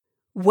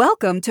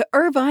Welcome to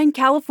Irvine,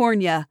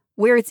 California,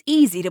 where it's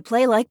easy to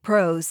play like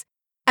pros.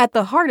 At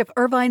the heart of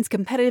Irvine's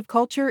competitive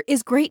culture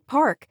is Great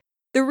Park,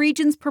 the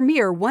region's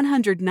premier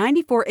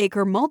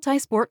 194-acre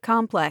multi-sport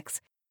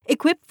complex,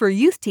 equipped for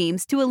youth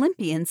teams to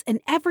Olympians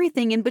and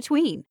everything in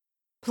between.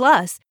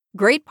 Plus,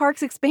 Great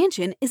Park's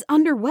expansion is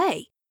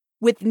underway.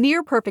 With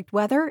near-perfect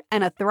weather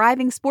and a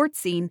thriving sports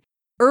scene,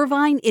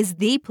 Irvine is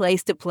the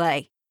place to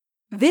play.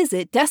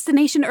 Visit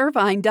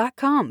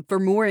DestinationIrvine.com for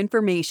more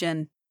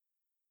information.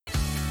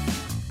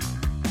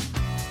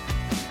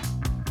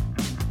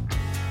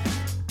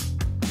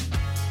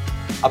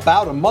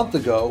 About a month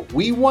ago,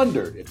 we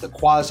wondered if the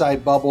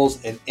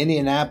quasi-bubbles in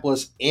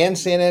Indianapolis and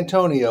San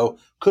Antonio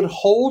could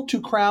hold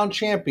to crown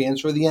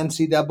champions for the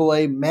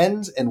NCAA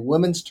men's and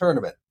women's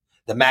tournament.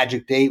 The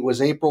magic date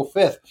was April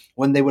 5th,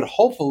 when they would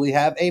hopefully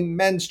have a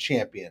men's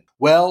champion.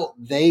 Well,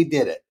 they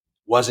did it.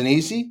 Wasn't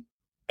easy,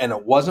 and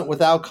it wasn't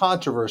without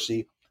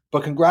controversy,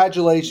 but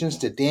congratulations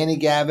to Danny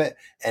Gavitt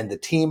and the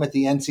team at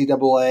the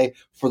NCAA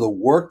for the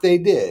work they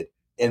did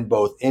in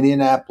both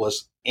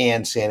Indianapolis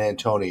and San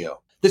Antonio.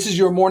 This is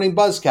your morning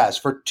buzzcast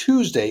for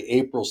Tuesday,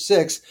 April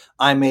 6th.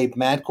 I'm Abe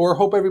Madkour.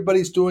 Hope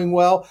everybody's doing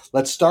well.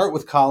 Let's start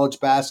with college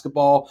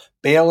basketball.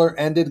 Baylor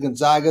ended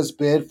Gonzaga's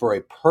bid for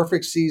a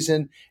perfect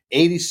season,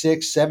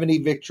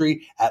 86-70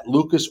 victory at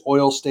Lucas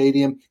Oil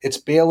Stadium. It's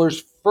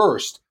Baylor's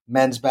first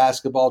men's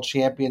basketball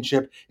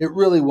championship. It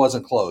really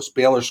wasn't close.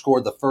 Baylor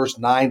scored the first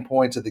 9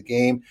 points of the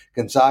game.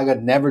 Gonzaga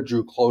never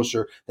drew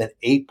closer than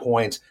 8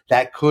 points.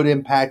 That could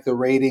impact the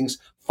ratings.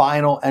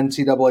 Final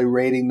NCAA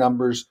rating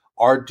numbers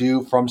are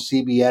due from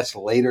CBS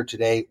later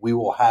today. We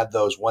will have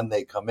those when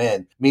they come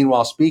in.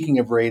 Meanwhile, speaking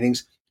of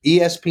ratings,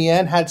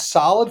 ESPN had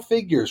solid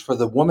figures for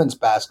the women's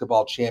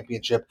basketball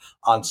championship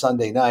on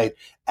Sunday night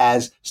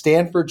as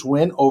Stanford's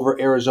win over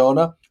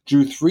Arizona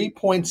drew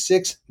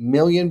 3.6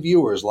 million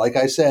viewers. Like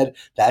I said,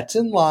 that's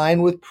in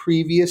line with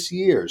previous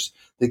years.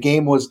 The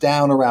game was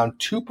down around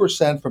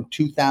 2% from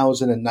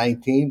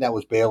 2019. That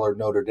was Baylor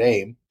Notre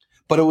Dame.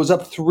 But it was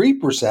up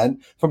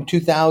 3% from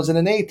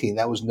 2018.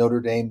 That was Notre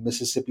Dame,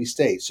 Mississippi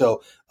State.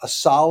 So a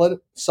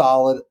solid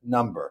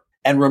number.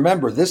 And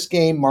remember, this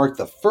game marked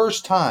the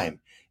first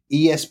time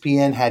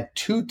ESPN had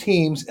two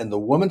teams in the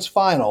women's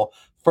final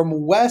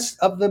from west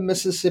of the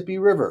Mississippi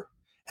River.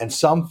 And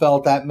some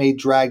felt that may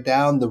drag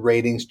down the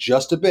ratings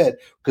just a bit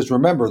because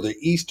remember, the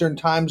Eastern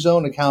time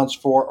zone accounts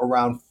for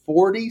around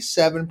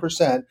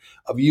 47%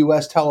 of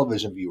U.S.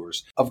 television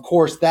viewers. Of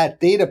course,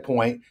 that data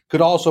point could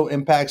also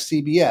impact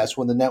CBS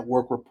when the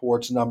network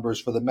reports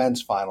numbers for the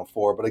men's Final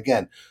Four. But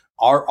again,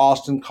 our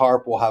Austin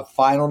Karp will have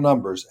final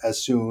numbers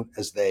as soon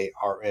as they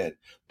are in.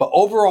 But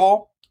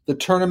overall, the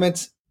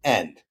tournaments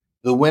end.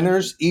 The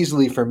winners,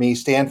 easily for me,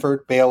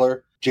 Stanford,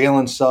 Baylor,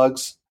 Jalen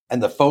Suggs,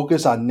 and the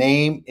focus on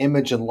name,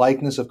 image, and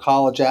likeness of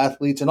college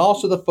athletes, and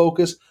also the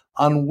focus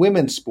on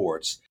women's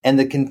sports and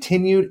the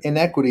continued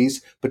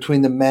inequities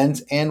between the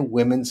men's and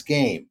women's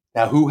game.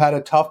 Now, who had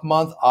a tough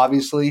month?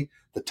 Obviously,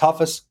 the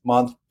toughest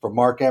month for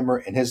Mark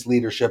Emmert and his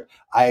leadership.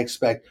 I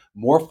expect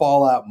more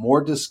fallout,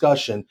 more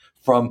discussion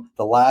from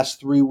the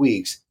last 3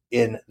 weeks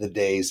in the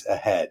days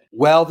ahead.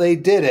 Well, they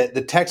did it.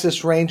 The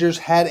Texas Rangers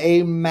had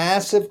a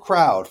massive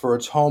crowd for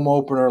its home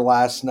opener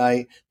last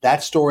night.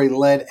 That story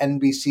led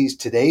NBC's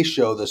Today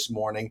Show this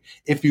morning.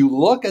 If you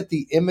look at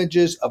the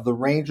images of the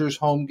Rangers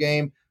home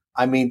game,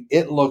 I mean,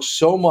 it looks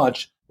so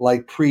much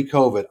like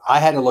pre-COVID. I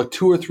had to look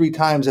 2 or 3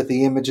 times at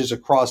the images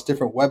across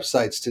different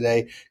websites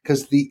today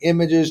because the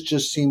images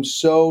just seem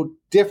so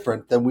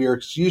different than we are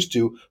used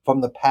to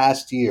from the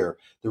past year.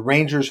 The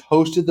Rangers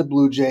hosted the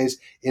Blue Jays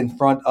in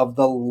front of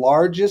the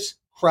largest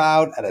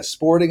crowd at a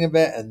sporting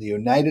event in the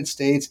United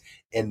States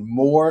in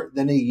more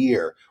than a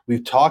year.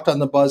 We've talked on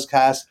the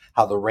Buzzcast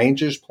how the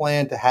Rangers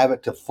plan to have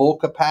it to full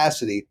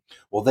capacity.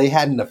 Well, they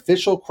had an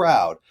official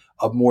crowd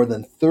of more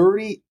than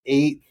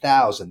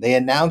 38,000. They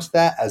announced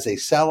that as a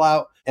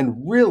sellout,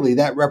 and really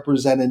that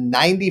represented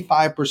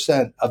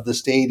 95% of the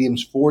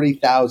stadium's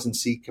 40,000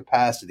 seat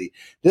capacity.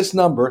 This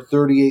number,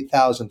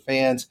 38,000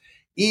 fans,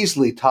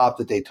 easily topped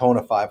the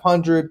Daytona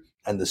 500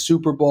 and the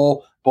Super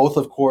Bowl, both,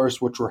 of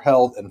course, which were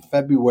held in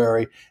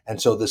February.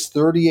 And so this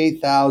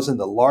 38,000,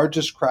 the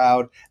largest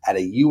crowd at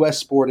a U.S.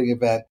 sporting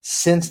event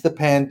since the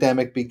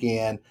pandemic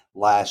began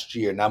last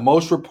year. Now,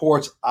 most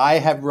reports I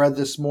have read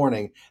this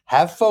morning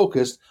have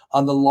focused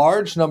on the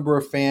large number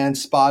of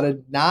fans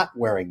spotted not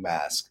wearing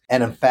masks.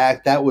 And in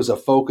fact, that was a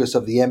focus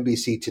of the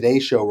NBC Today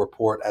Show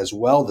report as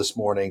well this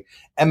morning.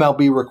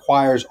 MLB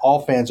requires all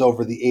fans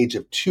over the age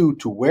of 2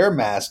 to wear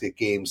masks at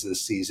games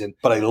this season,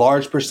 but a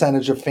large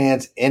percentage of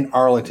fans in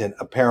Arlington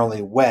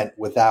apparently went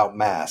without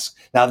masks.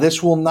 Now,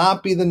 this will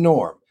not be the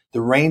norm. The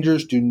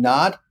Rangers do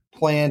not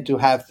plan to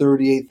have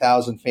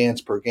 38,000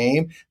 fans per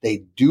game.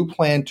 They do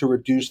plan to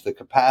reduce the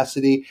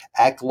capacity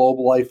at Globe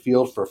Life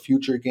Field for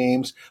future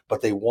games,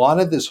 but they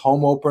wanted this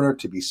home opener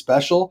to be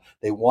special.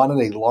 They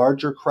wanted a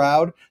larger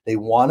crowd. They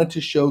wanted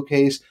to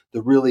showcase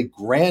the really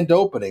grand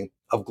opening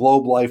of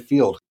Globe Life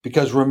Field.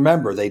 Because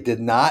remember, they did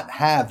not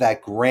have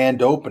that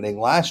grand opening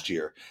last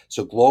year.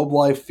 So Globe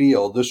Life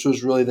Field, this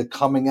was really the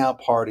coming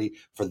out party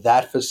for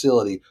that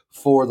facility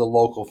for the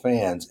local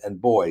fans.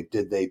 And boy,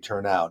 did they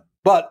turn out.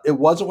 But it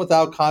wasn't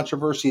without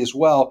controversy as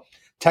well.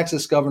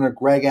 Texas Governor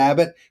Greg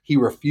Abbott, he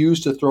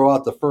refused to throw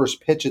out the first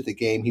pitch at the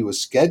game. He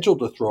was scheduled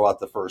to throw out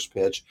the first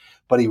pitch,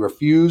 but he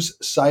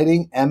refused,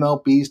 citing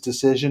MLB's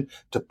decision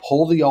to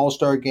pull the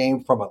All-Star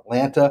game from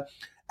Atlanta.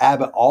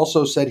 Abbott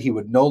also said he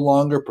would no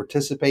longer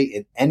participate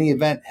in any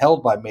event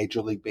held by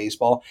Major League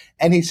Baseball,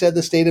 and he said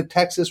the state of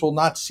Texas will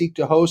not seek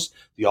to host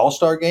the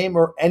All-Star game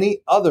or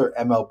any other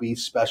MLB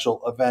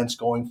special events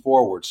going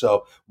forward.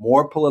 So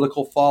more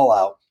political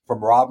fallout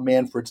from Rob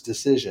Manfred's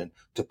decision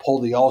to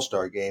pull the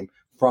All-Star game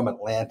from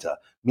Atlanta.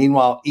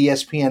 Meanwhile,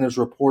 ESPN is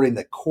reporting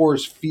that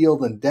Coors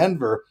Field in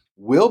Denver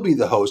will be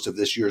the host of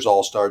this year's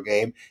All-Star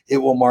game. It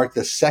will mark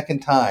the second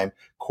time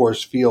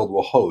Coors Field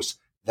will host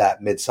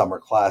that Midsummer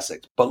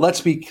Classic. But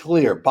let's be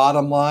clear,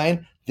 bottom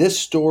line, this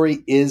story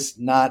is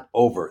not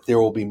over. There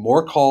will be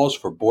more calls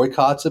for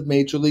boycotts of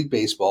Major League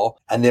Baseball,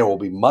 and there will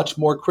be much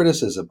more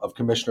criticism of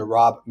Commissioner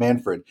Rob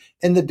Manfred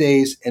in the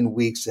days and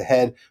weeks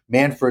ahead.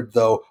 Manfred,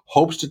 though,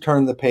 hopes to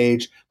turn the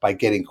page by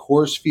getting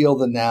Coors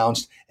Field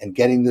announced and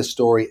getting this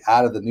story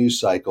out of the news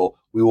cycle.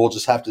 We will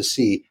just have to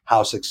see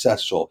how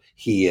successful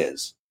he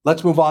is.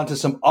 Let's move on to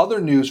some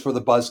other news for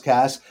the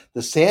Buzzcast.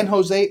 The San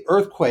Jose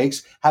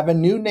Earthquakes have a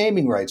new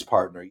naming rights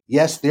partner.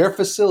 Yes, their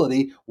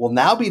facility will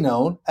now be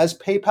known as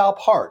PayPal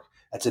Park.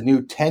 That's a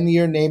new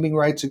 10-year naming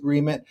rights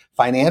agreement.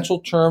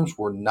 Financial terms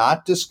were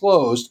not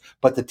disclosed,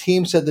 but the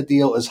team said the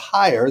deal is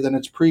higher than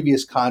its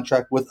previous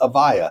contract with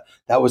Avaya.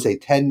 That was a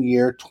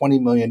 10-year, $20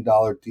 million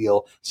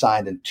deal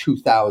signed in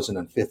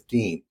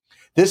 2015.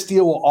 This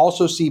deal will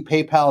also see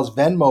PayPal's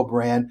Venmo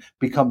brand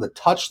become the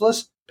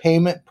touchless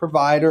payment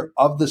provider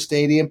of the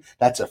stadium.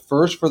 That's a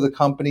first for the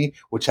company,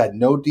 which had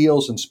no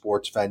deals in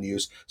sports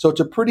venues. So it's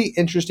a pretty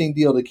interesting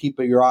deal to keep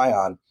your eye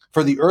on.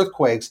 For the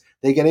Earthquakes,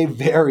 they get a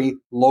very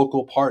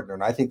local partner,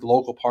 and I think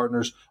local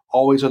partners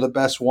always are the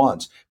best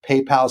ones.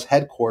 PayPal's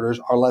headquarters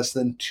are less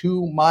than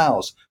 2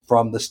 miles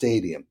from the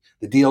stadium.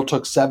 The deal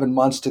took 7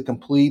 months to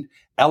complete.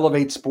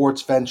 Elevate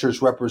Sports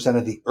Ventures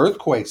represented the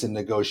Earthquakes in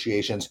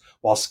negotiations,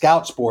 while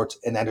Scout Sports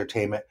and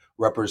Entertainment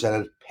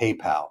represented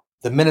PayPal.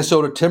 The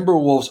Minnesota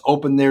Timberwolves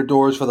opened their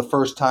doors for the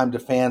first time to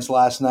fans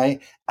last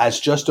night, as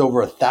just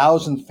over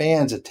 1,000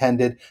 fans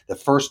attended, the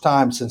first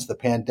time since the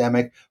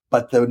pandemic.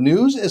 But the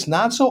news is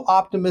not so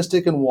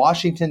optimistic in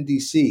Washington,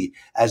 D.C.,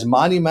 as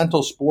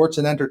Monumental Sports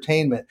and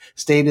Entertainment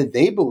stated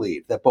they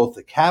believe that both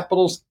the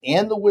Capitals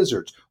and the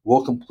Wizards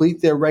will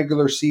complete their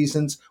regular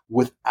seasons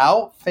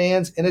without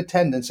fans in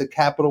attendance at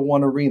Capital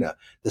One Arena.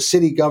 The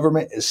city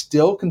government is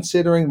still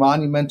considering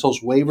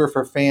Monumental's waiver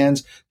for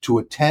fans to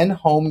attend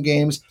home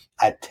games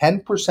at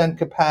 10%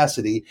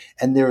 capacity,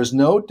 and there is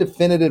no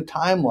definitive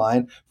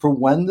timeline for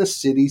when the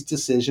city's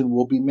decision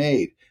will be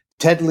made.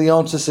 Ted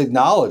Leonsis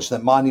acknowledged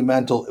that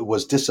Monumental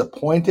was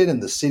disappointed in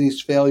the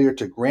city's failure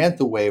to grant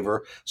the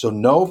waiver, so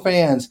no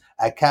fans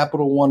at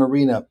Capital One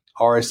Arena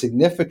are a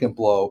significant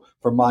blow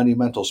for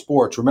Monumental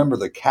Sports. Remember,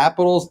 the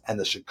Capitals and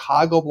the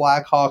Chicago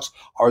Blackhawks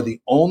are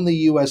the only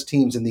U.S.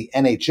 teams in the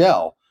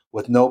NHL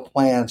with no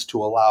plans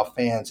to allow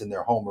fans in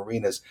their home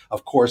arenas.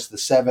 Of course, the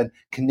 7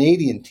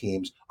 Canadian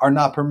teams are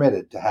not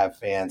permitted to have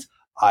fans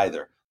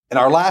either. And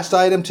our last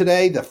item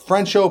today, the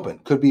French Open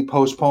could be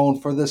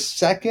postponed for the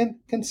second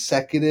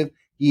consecutive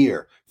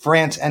year.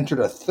 France entered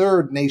a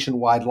third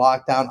nationwide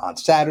lockdown on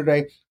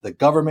Saturday. The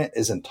government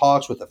is in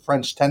talks with the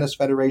French Tennis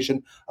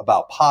Federation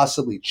about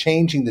possibly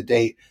changing the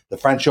date. The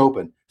French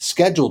Open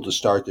scheduled to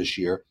start this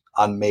year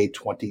on May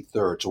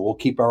 23rd. So we'll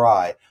keep our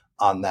eye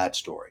on that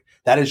story.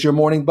 That is your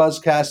morning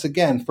Buzzcast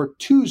again for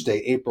Tuesday,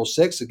 April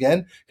 6th.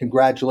 Again,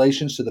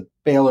 congratulations to the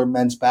Baylor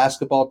men's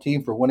basketball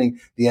team for winning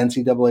the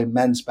NCAA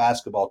men's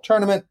basketball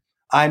tournament.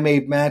 I'm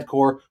Abe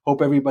Madkour.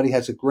 Hope everybody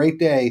has a great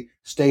day.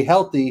 Stay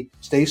healthy,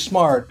 stay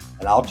smart,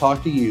 and I'll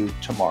talk to you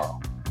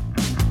tomorrow.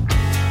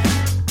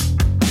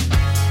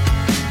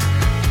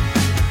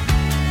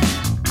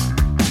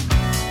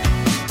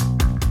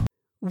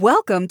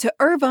 Welcome to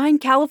Irvine,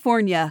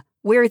 California,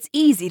 where it's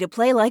easy to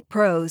play like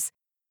pros.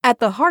 At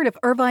the heart of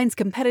Irvine's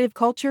competitive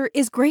culture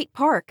is Great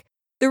Park,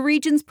 the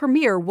region's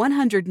premier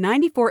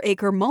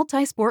 194-acre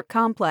multi-sport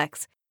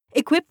complex,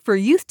 equipped for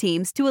youth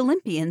teams to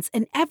Olympians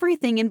and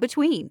everything in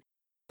between.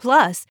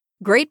 Plus,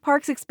 Great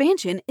Park's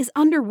expansion is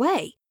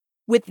underway.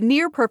 With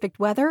near-perfect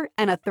weather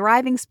and a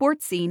thriving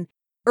sports scene,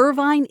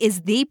 Irvine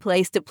is the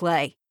place to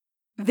play.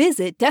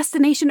 Visit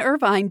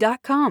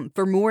DestinationIrvine.com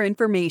for more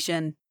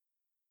information.